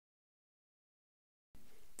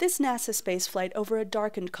This NASA spaceflight over a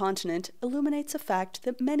darkened continent illuminates a fact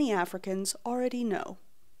that many Africans already know.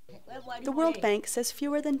 The World Bank says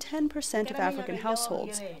fewer than 10% of African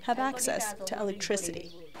households have access to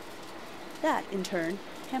electricity. That, in turn,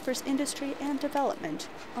 hampers industry and development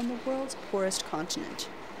on the world's poorest continent.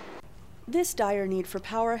 This dire need for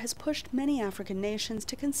power has pushed many African nations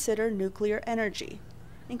to consider nuclear energy,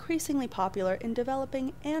 increasingly popular in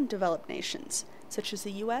developing and developed nations, such as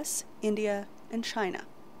the US, India, and China.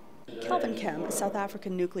 Kelvin Kemm, a South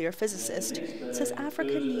African nuclear physicist, says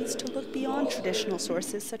Africa needs to look beyond traditional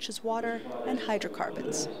sources such as water and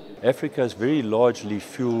hydrocarbons. Africa is very largely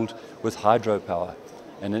fueled with hydropower,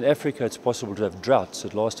 and in Africa it's possible to have droughts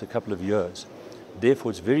that last a couple of years.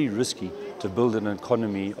 Therefore, it's very risky to build an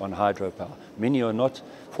economy on hydropower. Many are not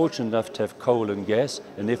fortunate enough to have coal and gas,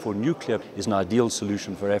 and therefore nuclear is an ideal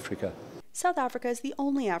solution for Africa. South Africa is the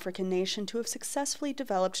only African nation to have successfully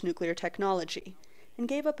developed nuclear technology, and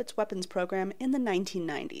gave up its weapons program in the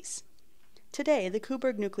 1990s. Today, the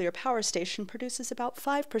Koeberg nuclear power station produces about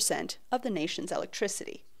 5% of the nation's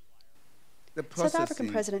electricity. South African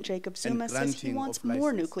President Jacob Zuma says he wants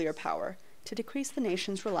more nuclear power to decrease the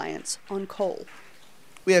nation's reliance on coal.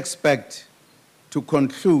 We expect to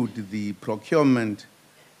conclude the procurement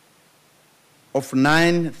of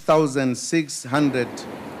 9,600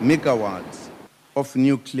 megawatts of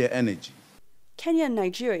nuclear energy. Kenya and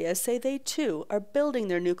Nigeria say they, too, are building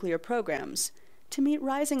their nuclear programs to meet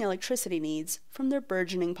rising electricity needs from their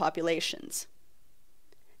burgeoning populations.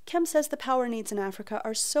 Kemm says the power needs in Africa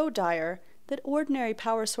are so dire that ordinary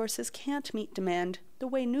power sources can't meet demand the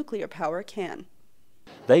way nuclear power can.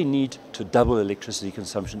 They need to double electricity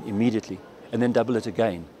consumption immediately, and then double it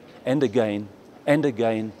again, and again, and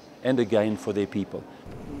again, and again for their people.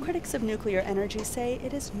 Critics of nuclear energy say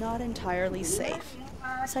it is not entirely safe,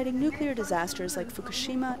 citing nuclear disasters like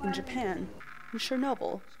Fukushima in Japan and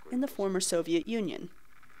Chernobyl in the former Soviet Union.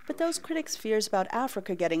 But those critics' fears about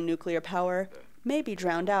Africa getting nuclear power may be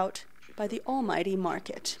drowned out by the almighty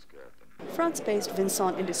market. France-based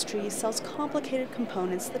VINCENT INDUSTRIE sells complicated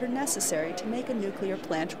components that are necessary to make a nuclear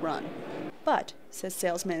plant run. But, says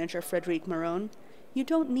sales manager Frederic Marrone, you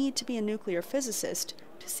don't need to be a nuclear physicist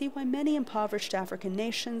to see why many impoverished African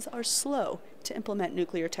nations are slow to implement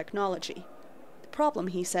nuclear technology. The problem,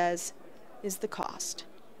 he says, is the cost.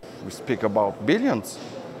 We speak about billions.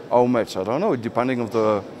 How much? I don't know, depending on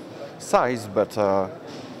the size, but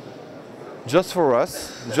just for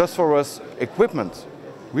us, equipment.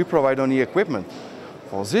 We provide only equipment.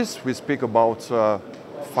 For this, we speak about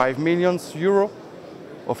 5 million euro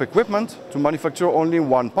of equipment to manufacture only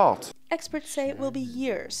one part. Experts say it will be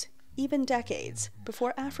years, even decades,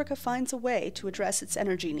 before Africa finds a way to address its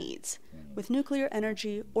energy needs, with nuclear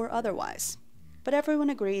energy or otherwise. But everyone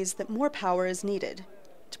agrees that more power is needed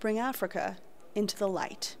to bring Africa into the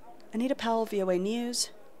light. Anita, Powell, VOA News,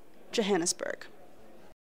 Johannesburg.